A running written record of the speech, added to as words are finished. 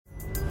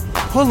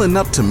Pulling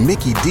up to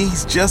Mickey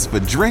D's just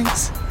for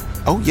drinks?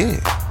 Oh yeah,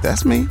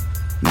 that's me.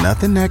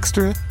 Nothing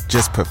extra,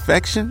 just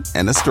perfection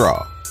and a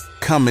straw.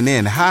 Coming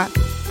in hot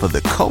for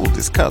the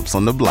coldest cups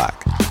on the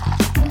block.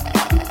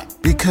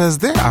 Because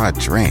there are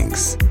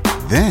drinks.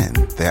 Then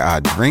there are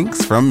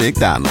drinks from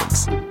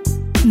McDonald's.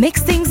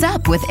 Mix things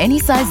up with any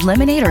size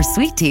lemonade or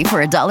sweet tea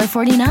for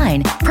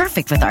 $1.49.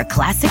 Perfect with our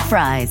classic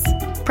fries.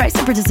 Price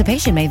and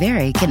participation may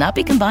vary. Cannot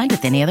be combined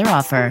with any other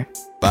offer.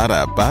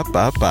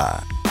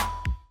 Ba-da-ba-ba-ba.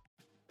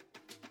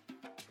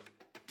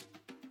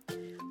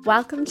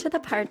 Welcome to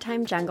the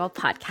Part-Time Jungle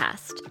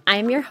podcast. I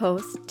am your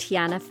host,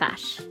 Tiana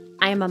Fech.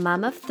 I am a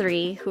mom of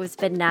 3 who has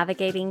been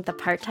navigating the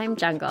part-time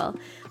jungle,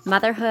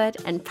 motherhood,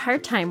 and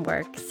part-time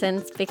work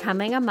since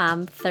becoming a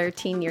mom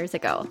 13 years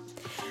ago.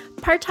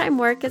 Part-time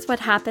work is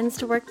what happens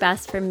to work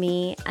best for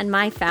me and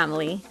my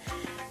family.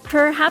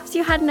 Perhaps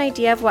you had an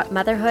idea of what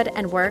motherhood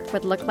and work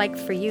would look like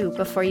for you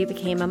before you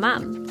became a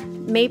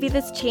mom. Maybe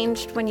this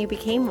changed when you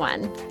became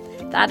one.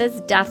 That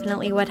is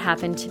definitely what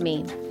happened to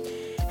me.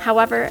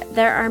 However,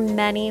 there are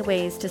many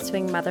ways to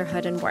swing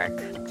motherhood and work.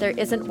 There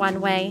isn't one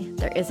way,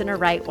 there isn't a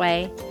right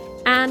way,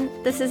 and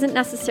this isn't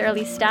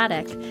necessarily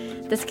static.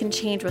 This can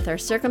change with our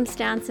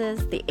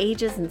circumstances, the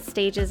ages and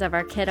stages of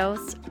our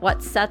kiddos,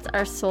 what sets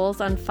our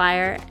souls on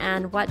fire,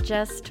 and what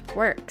just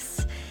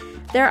works.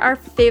 There are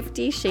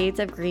 50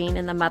 shades of green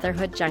in the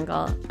motherhood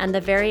jungle, and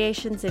the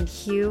variations in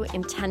hue,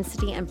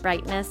 intensity, and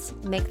brightness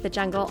make the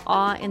jungle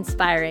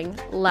awe-inspiring,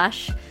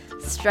 lush,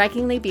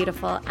 strikingly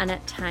beautiful, and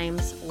at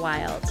times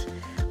wild.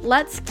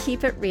 Let's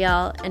keep it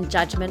real and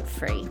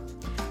judgment-free.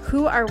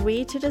 Who are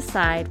we to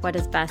decide what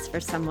is best for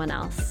someone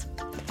else?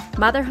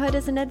 Motherhood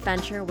is an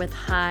adventure with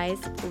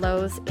highs,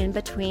 lows,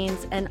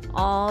 in-betweens, and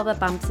all the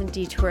bumps and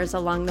detours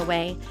along the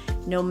way,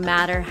 no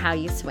matter how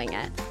you swing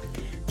it.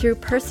 Through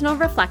personal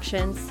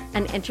reflections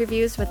and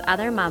interviews with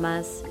other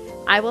mamas,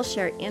 I will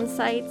share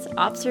insights,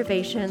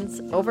 observations,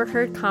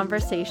 overheard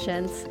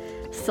conversations,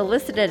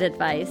 solicited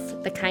advice,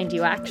 the kind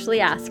you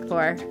actually ask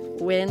for,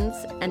 wins,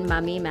 and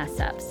mummy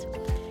mess-ups.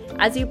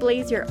 As you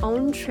blaze your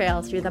own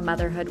trail through the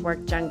motherhood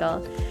work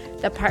jungle,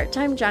 the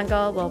Part-Time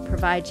Jungle will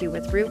provide you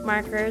with route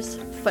markers,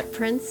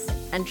 footprints,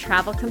 and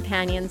travel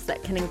companions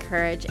that can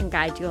encourage and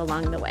guide you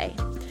along the way.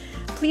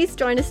 Please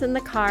join us in the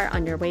car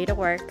on your way to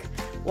work,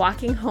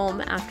 walking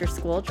home after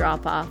school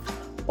drop-off,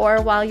 or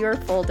while you're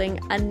folding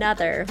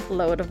another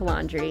load of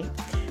laundry,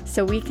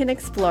 so we can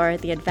explore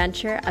the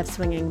adventure of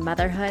swinging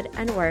motherhood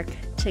and work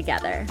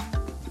together.